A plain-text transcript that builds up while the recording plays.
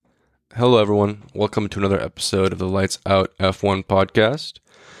Hello, everyone. Welcome to another episode of the Lights Out F1 podcast.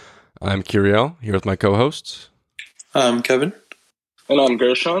 I'm Kiriel, here with my co-hosts. Kevin. And I'm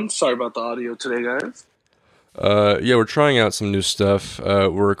Gershon. Sorry about the audio today, guys. We're trying out some new stuff.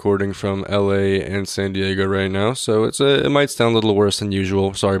 We're recording from LA and San Diego right now, so it might sound a little worse than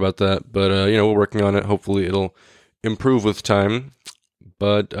usual. Sorry about that, but we're working on it. Hopefully, it'll improve with time.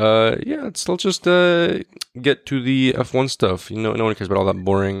 But let's just get to the F1 stuff. No one cares about all that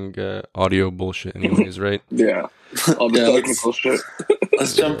boring audio bullshit, anyways, right? Yeah, all the technical shit.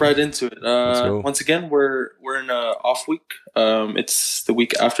 Let's jump right into it. Once again, we're in a off week. It's the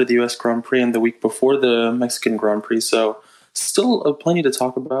week after the U.S. Grand Prix and the week before the Mexican Grand Prix, so still plenty to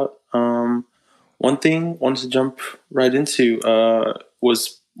talk about. One thing I wanted to jump right into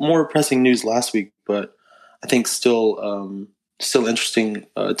was more pressing news last week, but I think still interesting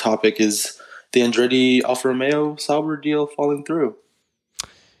topic is the Andretti Alfa Romeo Sauber deal falling through.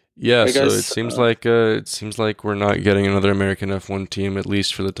 Yeah, so it seems like we're not getting another American F1 team, at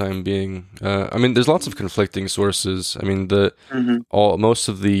least for the time being. There's lots of conflicting sources. Most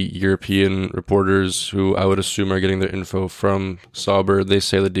of the European reporters, who I would assume are getting their info from Sauber, they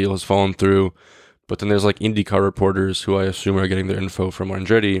say the deal has fallen through. But then there's like IndyCar reporters, who I assume are getting their info from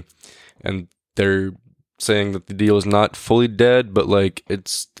Andretti, and they're saying that the deal is not fully dead, but like it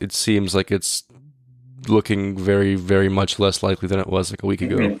seems like it's looking very, very much less likely than it was like a week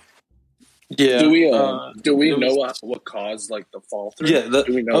ago. Mm-hmm. Yeah. Do we know what caused like the fall through? Yeah,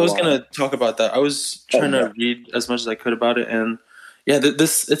 I was gonna talk about that. I was trying to read as much as I could about it, and yeah,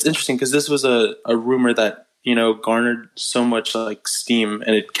 it's interesting because this was a rumor that garnered so much like steam,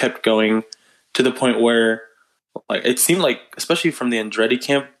 and it kept going to the point where like it seemed like, especially from the Andretti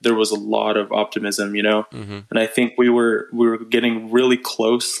camp, there was a lot of optimism, Mm-hmm. and I think we were getting really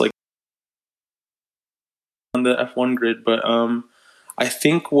close, like on the F1 grid, but I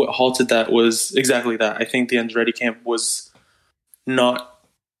think what halted that was exactly that. I think the Andretti camp was not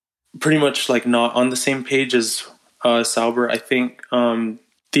on the same page as Sauber. I think the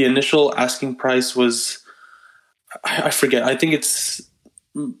initial asking price was, I forget. I think it's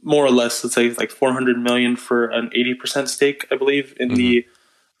more or less, let's say, like 400 million for an 80% stake, I believe, in the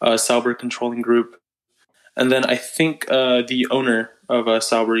Sauber controlling group. And then I think the owner of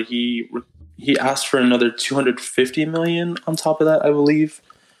Sauber, he asked for another 250 million on top of that, I believe.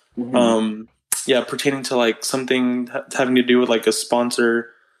 Mm-hmm. Pertaining to like something having to do with like a sponsor.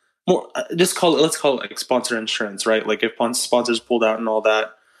 Let's call it like sponsor insurance, right? Like if sponsors pulled out and all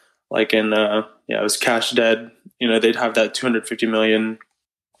that, like it was cash dead. They'd have that 250 million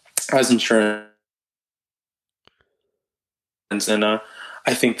as insurance, and I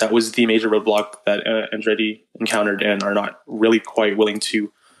think that was the major roadblock that Andretti encountered and are not really quite willing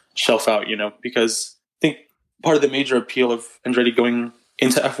to shelf out, because I think part of the major appeal of Andretti going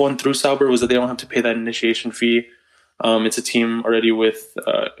into F1 through Sauber was that they don't have to pay that initiation fee. It's a team already with,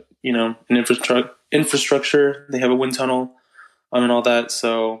 an infrastructure. They have a wind tunnel and all that.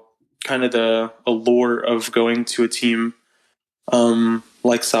 So kind of the allure of going to a team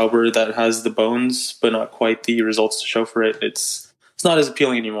like Sauber that has the bones, but not quite the results to show for it. It's not as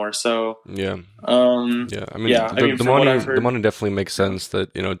appealing anymore. So the money definitely makes sense that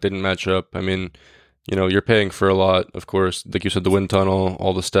it didn't match up. You're paying for a lot, of course, like you said, the wind tunnel,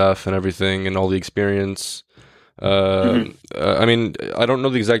 all the staff and everything, and all the experience. I don't know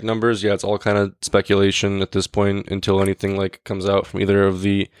the exact numbers. Yeah, it's all kind of speculation at this point until anything like comes out from either of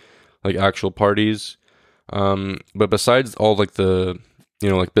the like actual parties. But besides all like the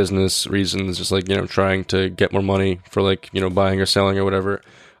like business reasons, just like trying to get more money for like buying or selling or whatever.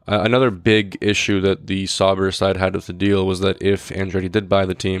 Another big issue that the Sauber side had with the deal was that if Andretti did buy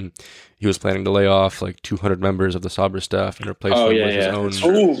the team, he was planning to lay off like 200 members of the Sauber staff and replace them with his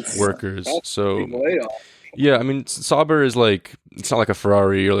own workers. So yeah, Sauber is like, it's not like a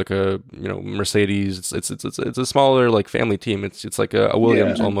Ferrari or like a Mercedes. It's a smaller like family team. It's like a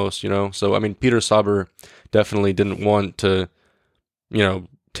Williams almost. So Peter Sauber definitely didn't want to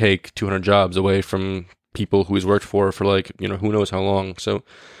take 200 jobs away from people who he's worked for like who knows how long. So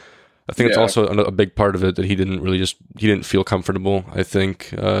I think it's also a big part of it that he didn't feel comfortable, I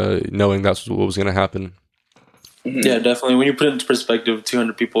think, knowing that's what was going to happen. Mm-hmm. Yeah, definitely. When you put it into perspective,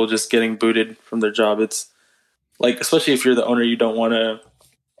 200 people just getting booted from their job, it's like, especially if you're the owner, you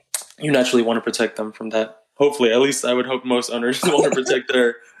naturally want to protect them from that. Hopefully, at least I would hope most owners want to protect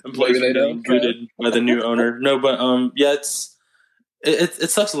their employees from getting booted by the new owner. No, but it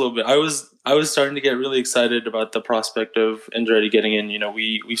sucks a little bit. I was starting to get really excited about the prospect of Andretti getting in.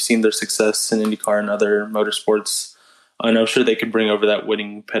 We've seen their success in IndyCar and other motorsports, and I'm sure they could bring over that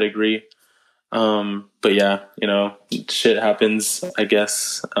winning pedigree. But yeah, shit happens, I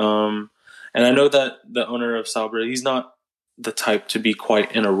guess. And I know that the owner of Sauber, he's not the type to be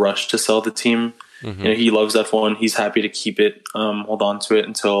quite in a rush to sell the team. Mm-hmm. He loves F1. He's happy to keep it, hold on to it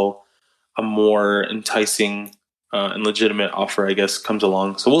until a more enticing and legitimate offer, I guess, comes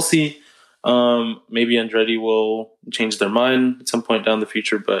along. So we'll see. Maybe Andretti will change their mind at some point down the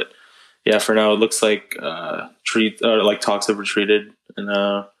future, but yeah, for now it looks like talks have retreated, and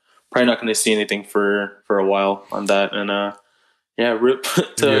probably not going to see anything for a while on that. And rip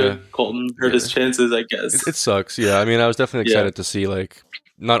to Colton, hurt his chances, I guess. It sucks. Yeah, I mean, I was definitely excited to see like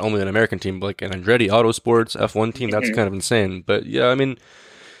not only an American team, but like an Andretti Autosports F1 team. That's kind of insane. But yeah, I mean,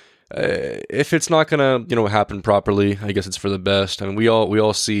 if it's not gonna happen properly, I guess it's for the best. I mean, we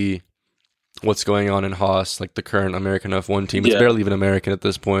all see what's going on in Haas, like the current American F1 team. It's barely even American at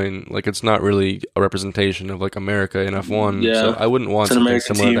this point. Like, it's not really a representation of like America in F1. Yeah. So I wouldn't want something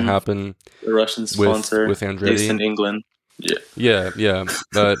similar to happen. The Russian sponsor with Andretti based in England. Yeah.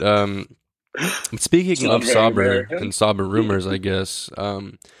 But speaking of Sauber and Sauber rumors, I guess.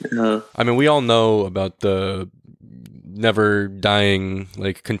 I mean, we all know about the never dying,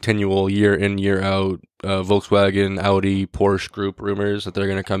 like continual year in, year out Volkswagen, Audi, Porsche group rumors that they're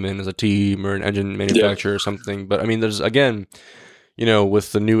going to come in as a team or an engine manufacturer or something. But I mean, there's again,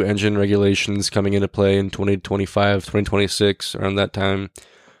 with the new engine regulations coming into play in 2025, 2026, around that time.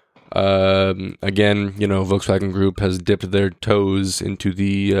 Again, Volkswagen Group has dipped their toes into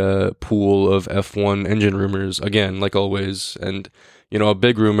the pool of F1 engine rumors again, like always. And a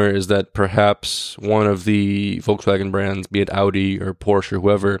big rumor is that perhaps one of the Volkswagen brands, be it Audi or Porsche or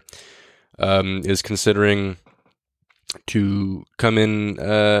whoever, is considering to come in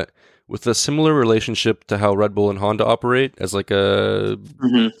with a similar relationship to how Red Bull and Honda operate, as like a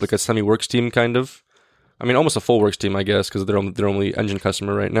semi-works team kind of. I mean, almost a full works team, I guess, because they're only engine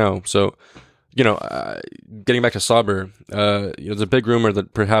customer right now. So, getting back to Sauber, there's a big rumor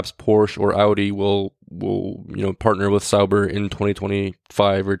that perhaps Porsche or Audi will partner with Sauber in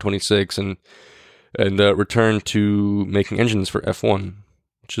 2025 or 26 and return to making engines for F1,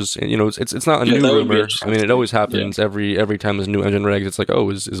 which is it's not a new rumor. I mean, it always happens every time there's new engine regs. It's like,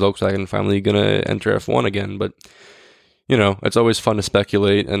 oh, is Volkswagen finally gonna enter F1 again? But it's always fun to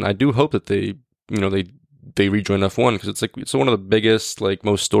speculate, and I do hope that they rejoin F1, because it's one of the biggest, like,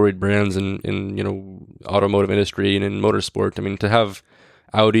 most storied brands in automotive industry and in motorsport. I mean, to have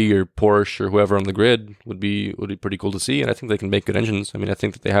Audi or Porsche or whoever on the grid would be pretty cool to see, and I think they can make good engines. I mean, I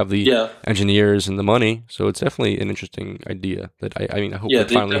think that they have the engineers and the money, so it's definitely an interesting idea that I hope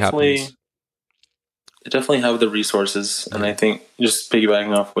that finally happens. They definitely have the resources, and I think, just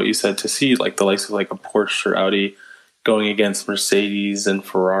piggybacking off what you said, to see like the likes of like a Porsche or Audi going against Mercedes and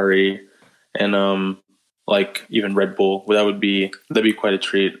Ferrari and like even Red Bull, that'd be quite a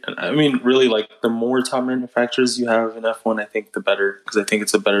treat. And I mean, really, like, the more top manufacturers you have in F1, I think the better, because I think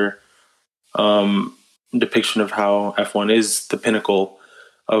it's a better depiction of how F1 is the pinnacle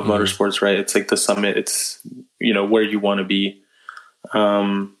of motorsports, right? It's like the summit. It's where you want to be.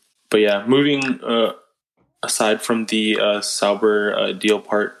 But yeah, moving aside from the Sauber deal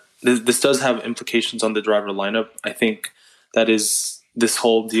part, this does have implications on the driver lineup. I think that is, this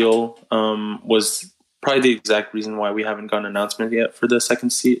whole deal was probably the exact reason why we haven't gotten an announcement yet for the second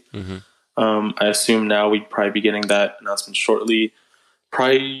seat. I assume now we'd probably be getting that announcement shortly.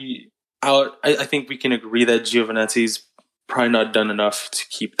 Probably out. I think we can agree that Giovinazzi's probably not done enough to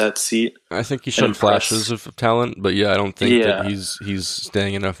keep that seat. I think he showed flashes of talent, but I don't think that he's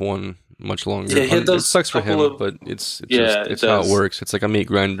staying in F1 much longer. It sucks for him, but it's how it works. It's like a meat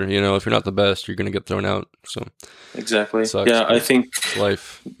grinder. If you're not the best, you're going to get thrown out. So exactly. I think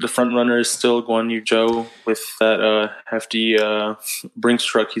life. The front runner is still Guan Yu Zhou with that hefty Brinks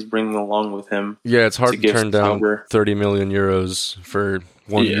truck he's bringing along with him. Yeah, it's hard to turn down 30 million euros for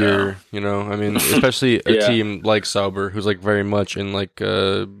 1 year. I mean, especially a team like Sauber, who's like very much in like.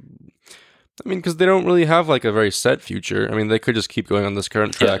 I mean, because they don't really have like a very set future. I mean, they could just keep going on this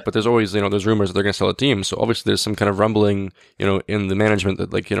current track, but there's always, there's rumors that they're going to sell a team. So obviously there's some kind of rumbling, in the management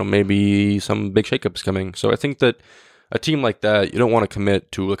that like, maybe some big shakeup is coming. So I think that a team like that, you don't want to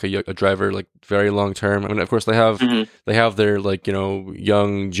commit to like a driver like very long term. I mean, of course they have their like,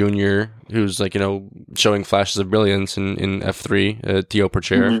 young junior who's like, showing flashes of brilliance in F3, Théo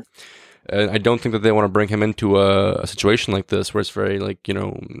Pourchaire. And I don't think that they want to bring him into a situation like this where it's very like,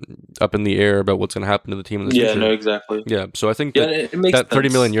 up in the air about what's going to happen to the team in the future. Yeah, no, exactly. Yeah, so I think that 30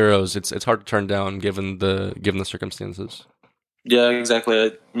 million euros, it's hard to turn down given the circumstances. Yeah, exactly.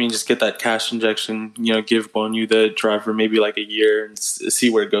 I mean, just get that cash injection, give Guan Yu the driver maybe like a year and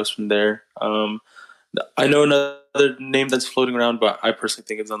see where it goes from there. I know another name that's floating around, but I personally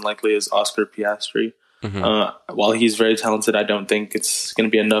think it's unlikely, is Oscar Piastri. While he's very talented, I don't think it's going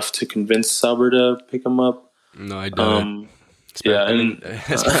to be enough to convince Sauber to pick him up. No, I don't.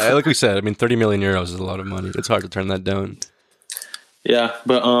 Like we said, I mean, 30 million euros is a lot of money. It's hard to turn that down. Yeah,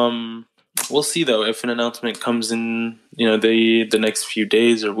 but we'll see though if an announcement comes in, the next few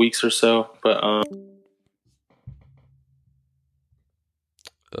days or weeks or so. But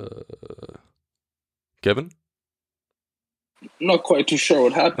Kevin? Not quite too sure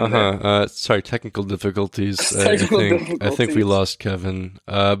what happened. Sorry, technical difficulties. I think we lost Kevin.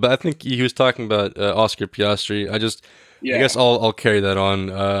 But I think he was talking about Oscar Piastri. I guess I'll carry that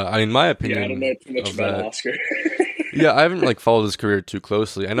on. I mean, my opinion. Yeah, I don't know too much about Oscar. Yeah, I haven't followed his career too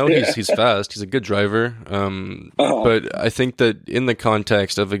closely. I know he's fast. He's a good driver. But I think that in the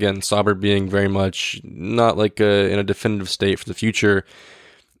context of, again, Sauber being very much not in a definitive state for the future,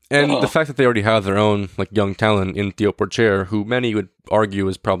 and the fact that they already have their own young talent in Theo Porcher, who many would argue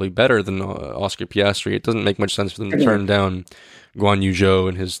is probably better than Oscar Piastri, it doesn't make much sense for them to turn down Guan Yu Zhou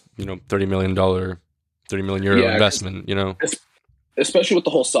and his €30 million investment. Especially with the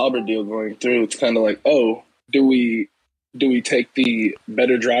whole Sauber deal going through, it's kind of like, do we take the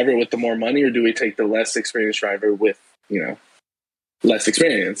better driver with the more money, or do we take the less experienced driver with less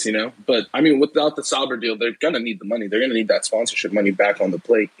experience, But, I mean, without the Sauber deal, they're going to need the money. They're going to need that sponsorship money back on the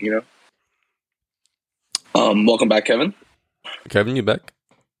plate, Welcome back, Kevin. Kevin, you back?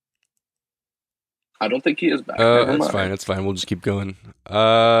 I don't think he is back. It's fine. We'll just keep going.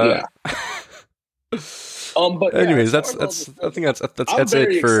 Yeah. But anyways, I think that's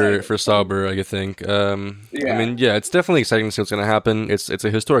it for Sauber, I think. I mean, it's definitely exciting to see what's going to happen. It's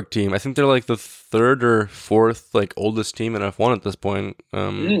a historic team. I think they're the third or fourth oldest team in F1 at this point.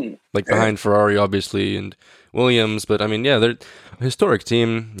 Behind Ferrari, obviously, and Williams. But I mean, yeah, they're a historic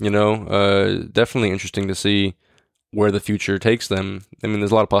team. Definitely interesting to see where the future takes them. I mean,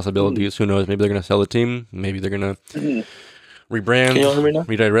 there's a lot of possibilities. Who knows? Maybe they're going to sell the team. Maybe they're going to rebrand,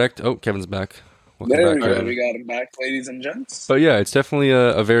 redirect. Oh, Kevin's back. There we go. We got him back, ladies and gents. But yeah, it's definitely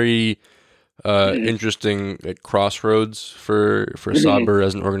a very interesting crossroads for Sauber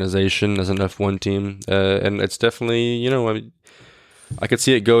as an organization, as an F1 team, and it's definitely I could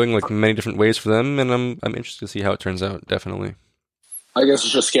see it going many different ways for them, and I'm interested to see how it turns out. Definitely. I guess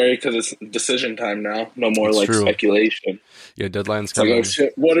it's just scary because it's decision time now. No more speculation. Yeah, deadline's coming. Oh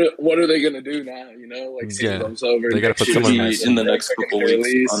shit! What are they gonna do now? Season's over. They got to put someone in the next couple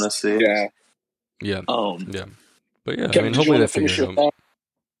weeks. Honestly, yeah. Yeah. Yeah. But yeah, Kevin, I mean, hopefully they figure it out.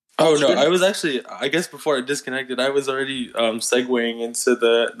 Oh no, I was actually, I guess before I disconnected, I was already segueing into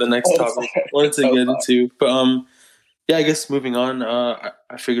the next topic I wanted to get into. But yeah, I guess moving on, I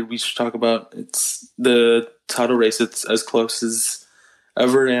figured we should talk about the title race. It's as close as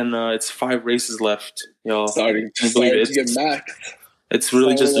ever, and it's 5 races left, y'all. Starting to get back. It's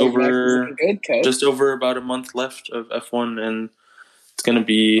really just over about a month left of F1, and it's gonna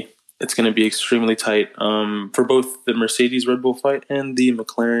be extremely tight for both the Mercedes Red Bull fight and the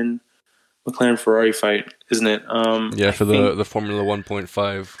McLaren Ferrari fight, isn't it? For the Formula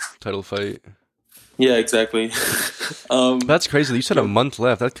 1.5 title fight. Yeah, exactly. That's crazy. You said a month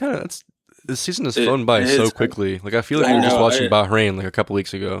left. The season has flown by so quickly. I feel like we were just watching Bahrain a couple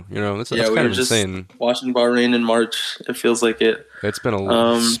weeks ago. That's kind of insane. Watching Bahrain in March, it feels like it. It's been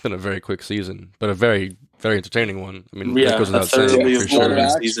a very quick season, but a very, very entertaining one. I mean, that goes without saying for sure.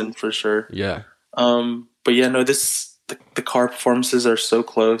 Season for sure. Yeah. But yeah, no. The car performances are so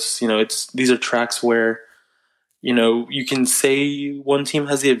close. These are tracks where, you can say one team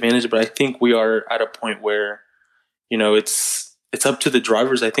has the advantage, but I think we are at a point where, it's up to the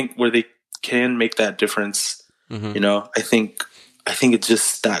drivers. I think where they can make that difference. I think it's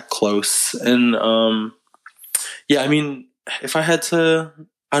just that close. And I mean, if I had to,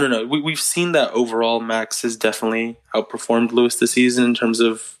 I don't know. We've seen that overall Max has definitely outperformed Lewis this season in terms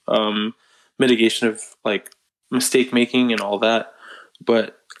of mitigation of mistake making and all that.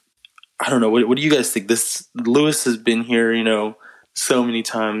 But I don't know. What do you guys think? Lewis has been here, so many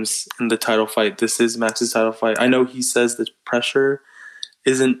times in the title fight. This is Max's title fight. I know he says the pressure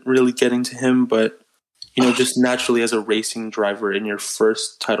isn't really getting to him, but just naturally as a racing driver in your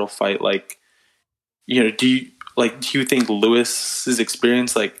first title fight, do you think Lewis's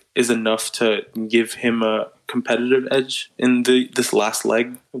experience is enough to give him a competitive edge in this last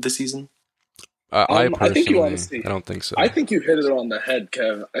leg of the season? I don't think so. I think you hit it on the head,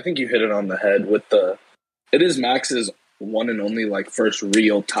 Kev. I think you hit it on the head with it is Max's one and only first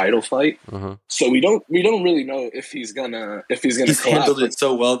real title fight. So we don't really know if he's gonna he's handled it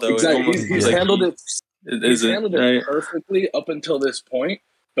so well though. Exactly. He's handled it perfectly up until this point.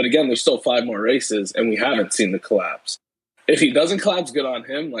 But again, there's still 5 more races, and we haven't seen the collapse. If he doesn't collapse, good on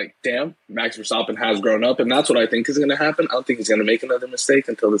him. Like, damn, Max Verstappen has grown up, and that's what I think is going to happen. I don't think he's going to make another mistake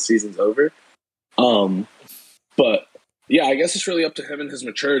until the season's over. But yeah, I guess it's really up to him and his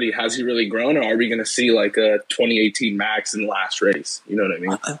maturity. Has he really grown, or are we going to see like a 2018 Max in the last race? You know what I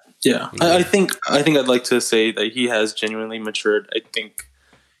mean? Yeah. I think I'd like to say that he has genuinely matured. I think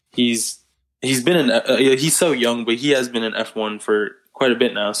he's been he's so young, but he has been in F1 for quite a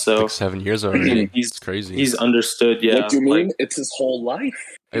bit now. So like 7 years already. He's crazy. He's understood. Yeah. What do you mean? It's his whole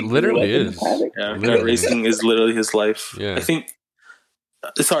life. It literally is. Yeah, Literally. racing is literally his life. Yeah. I think.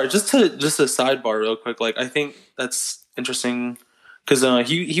 Sorry, just a sidebar real quick. Like, I think that's interesting because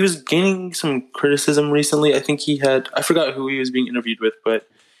he was gaining some criticism recently. I think I forgot who he was being interviewed with, but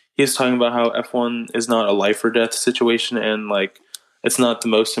he was talking about how F1 is not a life or death situation, and like it's not the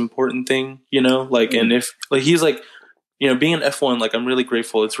most important thing, you know. Like, and if like he's like, you know, being an F1, like I'm really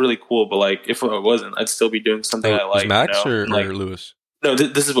grateful. It's really cool, but like if I wasn't, I'd still be doing something I like. Max, you know? or, like, or Lewis? No,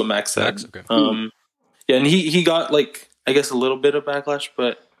 this is what Max said. Max, okay. Yeah, and he got like I guess a little bit of backlash,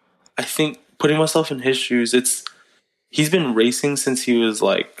 but I think putting myself in his shoes, he's been racing since he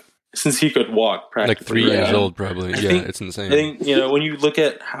could walk practically. Like 3 years old, probably. It's insane. I think, you know, when you look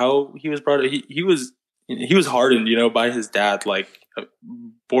at how he was brought up, he was hardened, you know, by his dad, like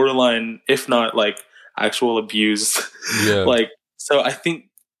borderline, if not like actual abuse. Yeah. Like, so I think,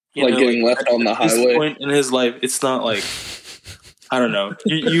 you like know, getting left on the highway. This point in his life, it's not like, I don't know.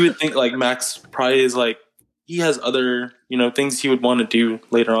 You would think like Max probably is like, he has other, you know, things he would want to do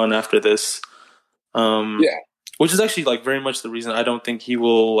later on after this. Which is actually like very much the reason I don't think he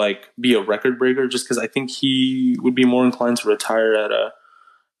will like be a record breaker, just because I think he would be more inclined to retire at a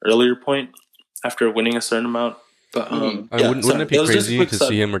earlier point after winning a certain amount. But wouldn't it be crazy to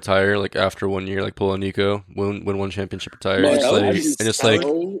see him retire like after 1 year, like pull a Nico, win one championship, retire, just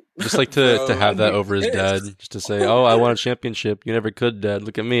to have that over his dad, just to say, "Oh, I won a championship. You never could, Dad.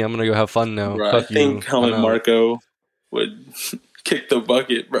 Look at me. I'm gonna go have fun now." Bro, Fuck I think Helmut you. Marko would kick the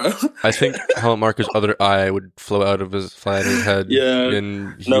bucket, bro. I think Helmut Marko's other eye would fly out of his head. Yeah,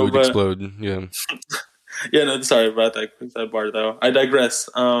 and he would explode. Yeah. Yeah, no, sorry about that quick sidebar though. I digress.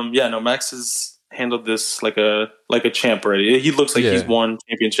 Max has handled this like a champ already. He looks like he's won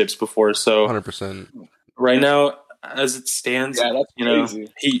championships before. So 100%. Right now, as it stands, that's you know,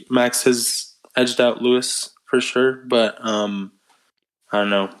 crazy. Max has edged out Lewis for sure. But I don't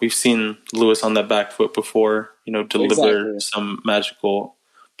know. We've seen Lewis on that back foot before, you know, deliver some magical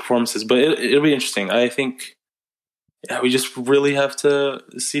performances. But it'll be interesting. I think, we just really have to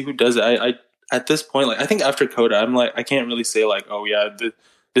see who does it. I at this point, like I think after Coda, I'm like I can't really say like, oh yeah,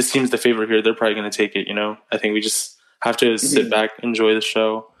 this team's the favorite here. They're probably going to take it. You know, I think we just have to sit back, enjoy the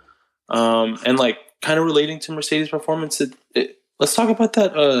show, and like kind of relating to Mercedes' performance. Let's talk about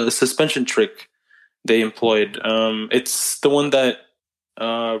that suspension trick they employed. It's the one that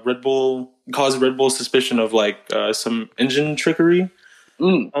Red Bull caused Red Bull suspicion of like some engine trickery.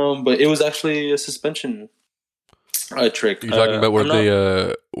 But it was actually a suspension trick. You're talking about where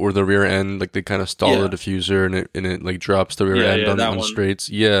the rear end, like they kind of stall the diffuser and it like drops the rear end on straights.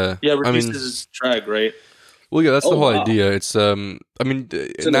 Yeah, reduces drag, right? Well, yeah, that's the whole idea. It's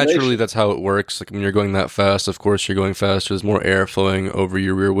naturally that's how it works. Like when you're going that fast, of course you're going faster. There's more air flowing over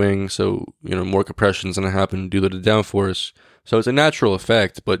your rear wing, so you know more compression's gonna happen due to the downforce. So it's a natural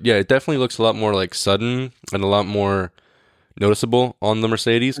effect, but yeah, it definitely looks a lot more like sudden and a lot more noticeable on the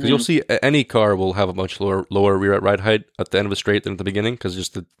Mercedes, because you'll see any car will have a much lower rear ride height at the end of a straight than at the beginning, because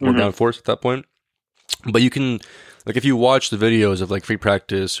just the more downforce at that point. But you can, like, if you watch the videos of like free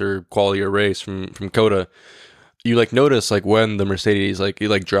practice or quality or race from Coda, you like notice like when the Mercedes like it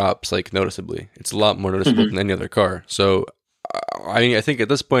like drops like noticeably. It's a lot more noticeable than any other car. So I mean, I think at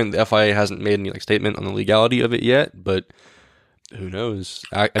this point the FIA hasn't made any like statement on the legality of it yet, but who knows?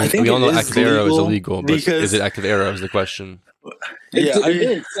 I mean, we all know active aero is illegal, but is it active aero is the question. It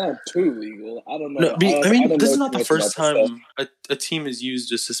didn't sound too legal. I don't know. No, I mean, this is not the first time a team has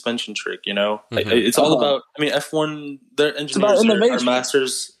used a suspension trick, you know? It's all about, I mean, F1, their engineers are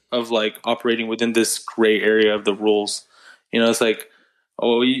masters of, like, operating within this gray area of the rules. You know, it's like,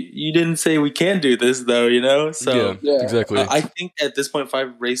 oh, you didn't say we can't do this, though, you know? So, yeah, exactly. I think at this point,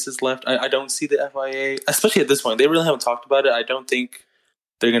 5 races left. I don't see the FIA, especially at this point. They really haven't talked about it. I don't think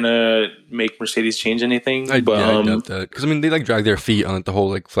they're going to make Mercedes change anything. I doubt that. Because, I mean, they, like, dragged their feet on the whole,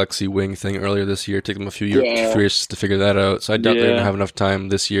 like, flexi wing thing earlier this year. It took them a few years to figure that out. So I doubt they're going to have enough time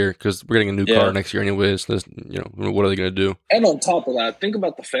this year, because we're getting a new car next year anyways. So you know, what are they going to do? And on top of that, think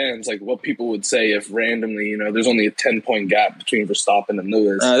about the fans, like, what people would say if randomly, you know, there's only a 10-point gap between Verstappen and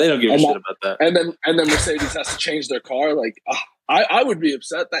Lewis. They don't give a shit about that. And then Mercedes has to change their car. Like, I would be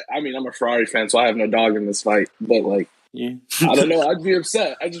upset. That I mean, I'm a Ferrari fan, so I have no dog in this fight. But like, Yeah. I don't know. I'd be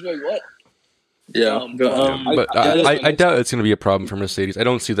upset. I'd just be like, what? Yeah, I doubt it's going to be a problem for Mercedes. I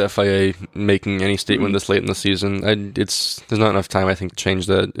don't see the FIA making any statement this late in the season. There's not enough time, I think, to change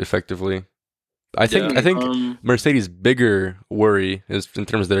that effectively. I think Mercedes' bigger worry is in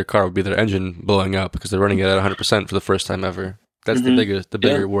terms of their car would be their engine blowing up because they're running it at 100% for the first time ever. That's the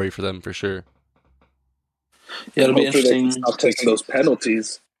bigger worry for them for sure. Yeah, it'll be interesting. They can stop taking those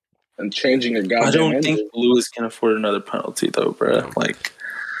penalties and changing your goddamn I don't engine. think Lewis can afford another penalty though, bro. Like,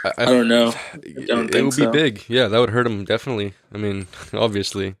 I don't know. It would be big. Yeah, that would hurt him definitely. I mean,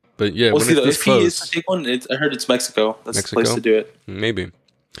 obviously, but yeah. We'll see though. If he is to take one, I heard it's Mexico. That's the place to do it. Maybe.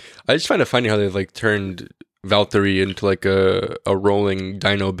 I just find it funny how they like turned Valtteri into like a rolling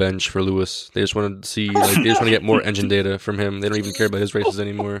dyno bench for Lewis. They just want to see, like, they just want to get more engine data from him. They don't even care about his races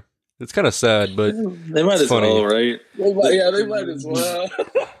anymore. It's kind of sad, but they might as well, right? They might as well.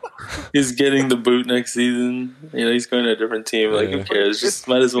 He's getting the boot next season. You know, he's going to a different team. Like, who cares? Just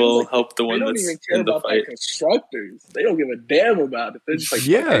might as well help the one that's in the fight. They don't even care about the constructors. They don't give a damn about it. They're just like,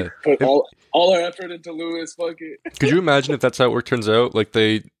 okay, put all our effort into Lewis. Fuck it. Could you imagine if that's how it turns out? Like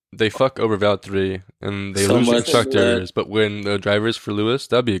they fuck over Valtteri and they lose the constructors, but win the drivers for Lewis.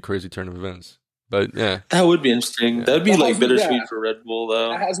 That'd be a crazy turn of events. But yeah, that would be interesting. That'd be like bittersweet for Red Bull,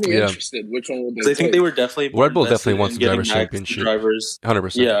 though. That has me interested. Which one would they? I think they were definitely Red Bull definitely wants the drivers' championship.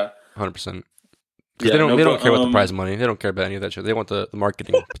 100%. Yeah, 100%. They don't care about the prize money. They don't care about any of that shit. They want the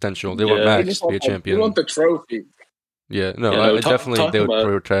marketing potential. They want Max to be a champion. They want the trophy. Yeah, no, definitely they would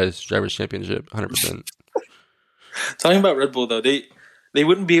prioritize drivers' championship. 100%. Talking about Red Bull though, they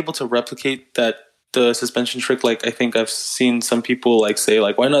wouldn't be able to replicate the suspension trick. Like, I think I've seen some people like say,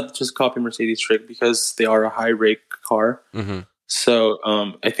 like, why not just copy Mercedes trick, because they are a high rake car. So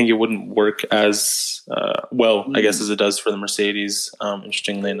I think it wouldn't work as well, I guess, as it does for the Mercedes.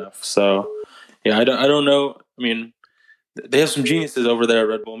 Interestingly enough, so yeah, I don't know. I mean, they have some geniuses over there at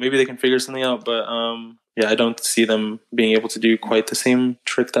Red Bull. Maybe they can figure something out, but yeah, I don't see them being able to do quite the same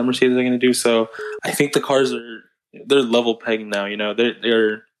trick that Mercedes are going to do. So I think the cars they're level pegging now. You know,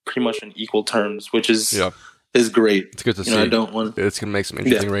 they're pretty much on equal terms, which is great. It's good to see. It's gonna make some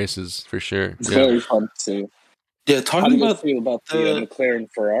interesting races for sure. It's very fun to see. Yeah, talking about the McLaren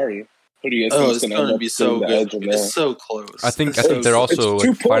Ferrari. Who do you think it's going to be so good? It's so close. I think they're also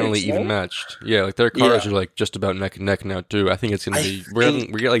like finally even matched. Yeah, like their cars are like just about neck and neck now too. I think it's going to be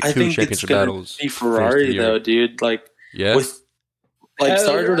we get like 2 championship battles. Be Ferrari though, dude. Like with like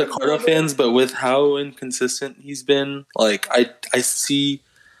sorry to Ricardo fans, but with how inconsistent he's been, like I see.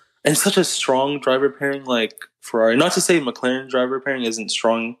 And such a strong driver pairing like Ferrari. Not to say McLaren driver pairing isn't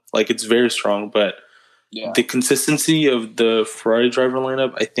strong. Like, it's very strong. But the consistency of the Ferrari driver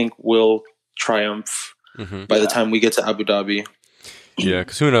lineup, I think, will triumph by the time we get to Abu Dhabi. Yeah,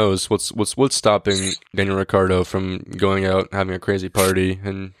 because who knows what's stopping Daniel Ricciardo from going out, having a crazy party,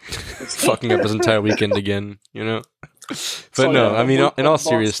 and fucking up his entire weekend again, you know? But no, I mean, in all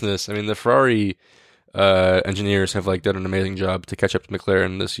seriousness, I mean, the Ferrari engineers have like done an amazing job to catch up to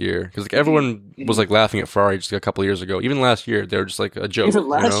McLaren this year, because like everyone was like laughing at Ferrari just a couple of years ago. Even last year, they were just like a joke. Even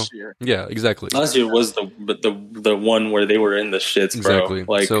last year, yeah, exactly. Last year was the one where they were in the shits, bro. Exactly.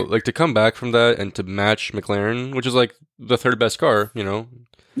 Like, so like to come back from that and to match McLaren, which is like the third best car, you know,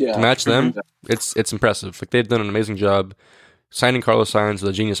 to match them, it's impressive. Like they've done an amazing job. Signing Carlos Sainz was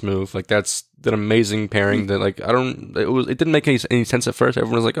a genius move. Like that's an amazing pairing that like it didn't make any sense at first.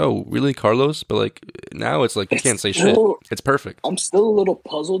 Everyone was like, "Oh, really, Carlos?" But like now it's like you can't say shit. It's perfect. I'm still a little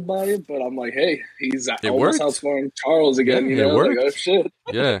puzzled by it, but I'm like, hey, he's almost outscoring Charles again. You know, like, oh shit.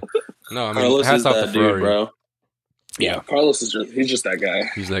 Yeah. No, I mean, Carlos hats off to Ferrari, dude, bro. Yeah, Carlos is he's just that guy.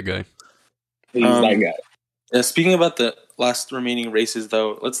 He's that guy. He's that guy. Yeah. Speaking about the last remaining races,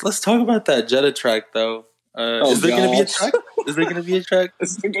 though, let's talk about that Jeddah track, though. Is there going to be a track? Is there going to be a track?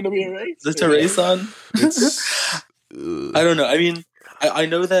 Is there going to be a race? Is there a race on? I don't know. I mean, I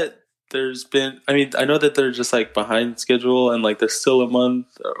know that I know that they're just like behind schedule and like there's still a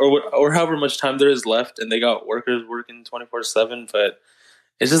month or however much time there is left, and they got workers working 24/7. But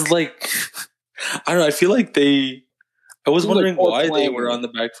it's just like I don't know. I feel like I was wondering why they were on the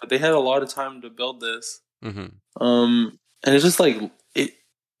back foot. They had a lot of time to build this, and it's just like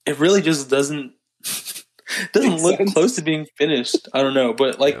it really just doesn't look close to being finished. I don't know,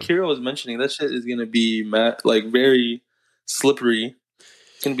 but like Kira was mentioning, that shit is gonna be like very slippery.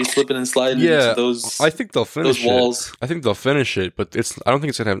 It's gonna be slipping and sliding into those. I think they'll finish those walls. I think they'll finish it, but I don't think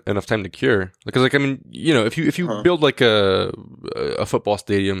it's gonna have enough time to cure. Because like I mean, you know, if you build like a football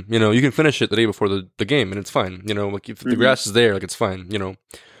stadium, you know, you can finish it the day before the game and it's fine. You know, like if the grass is there, like it's fine. You know,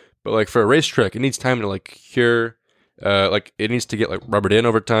 but like for a racetrack, it needs time to like cure. Like it needs to get like rubbered in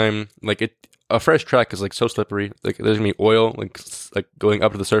over time. Like a fresh track is like so slippery. Like there's gonna be oil like going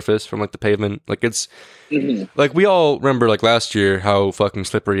up to the surface from like the pavement. Like it's like we all remember like last year how fucking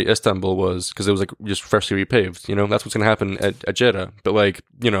slippery Istanbul was because it was like just freshly repaved. You know, that's what's gonna happen at Jeddah. But like,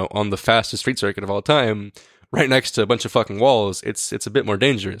 you know, on the fastest street circuit of all time, right next to a bunch of fucking walls, it's a bit more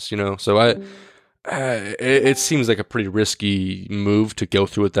dangerous. You know, so it seems like a pretty risky move to go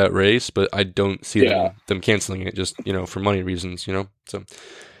through with that race, but I don't see them canceling it just, you know, for money reasons, you know. So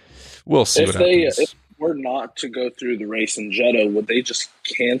we'll see what happens. If we're not to go through the race in Jeddah, would they just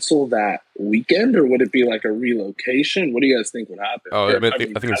cancel that weekend, or would it be like a relocation? What do you guys think would happen? Oh, I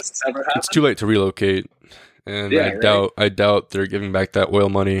think it's too late to relocate, and I doubt they're giving back that oil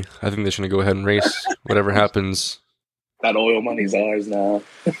money. I think they're just gonna go ahead and race whatever happens. That oil money's ours now.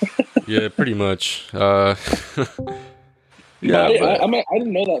 Yeah, pretty much. Yeah, I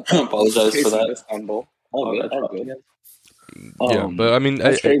didn't know that. I apologize for that. Istanbul. All good. Yeah, but I mean,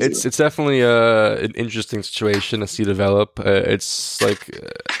 it's definitely an interesting situation to see develop. It's like,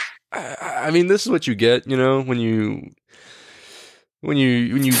 I mean, this is what you get, you know, when you when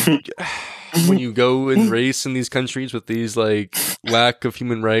you go and race in these countries with these like lack of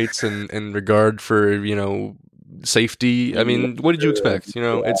human rights and regard for, you know, safety. I mean, what did you expect? You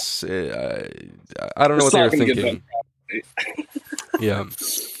know, it's I don't know what they were thinking. Yeah.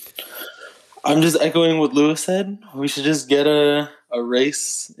 I'm just echoing what Lewis said. We should just get a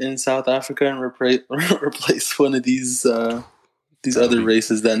race in South Africa and replace one of these other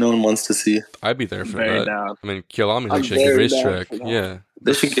races that no one wants to see. I'd be there for Very that. down. I mean, Kyalami's actually a good racetrack. Yeah.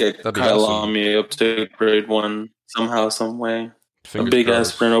 They should get Kyalami up to grade 1 somehow, some way. Fingers a big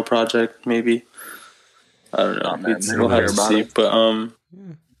crossed. ass Renault project, maybe. I don't know. We'll have to see. But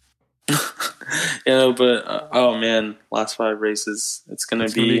you know, but oh man, last 5 races. It's gonna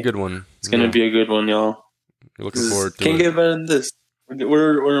be a good one. It's gonna be a good one, y'all. You're looking forward to Can't it. get better than this.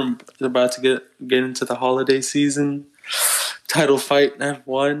 We're about to get into the holiday season. Title fight in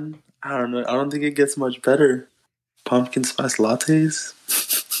F1. I don't know. I don't think it gets much better. Pumpkin spice lattes.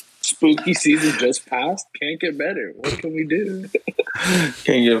 Spooky season just passed. Can't get better. What can we do?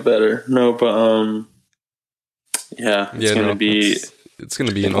 Can't get better. No, but it's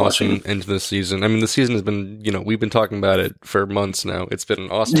gonna be an awesome end to the season. I mean, the season has been, you know, we've been talking about it for months now. It's been an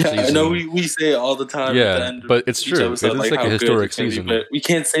awesome season. I know we say it all the time. Yeah, at the end but it's true. It's like a historic season. But we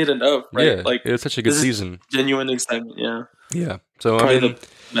can't say it enough, right? Yeah, like it's such a good season. Genuine excitement. Yeah. Yeah. So probably I mean,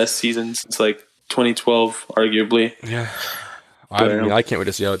 the best season since like 2012, arguably. Yeah. I mean, I can't wait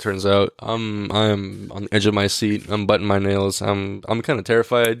to see how it turns out. I'm on the edge of my seat. I'm buttoning my nails. I'm kind of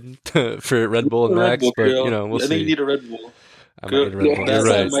terrified for Red Bull and Max, but you know, we'll see. I think you need a Red Bull. I might need a Red Bull.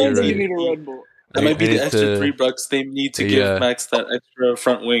 You're right. You need a Red Bull. That might be the extra $3 they need to give Max that extra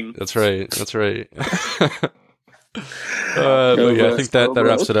front wing. That's right. But yeah, I think that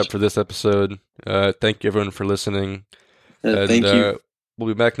wraps it up for this episode. Thank you everyone for listening. Thank you. We'll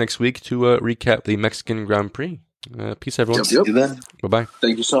be back next week to recap the Mexican Grand Prix. Peace, everyone. Yep. Bye-bye.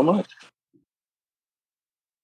 Thank you so much.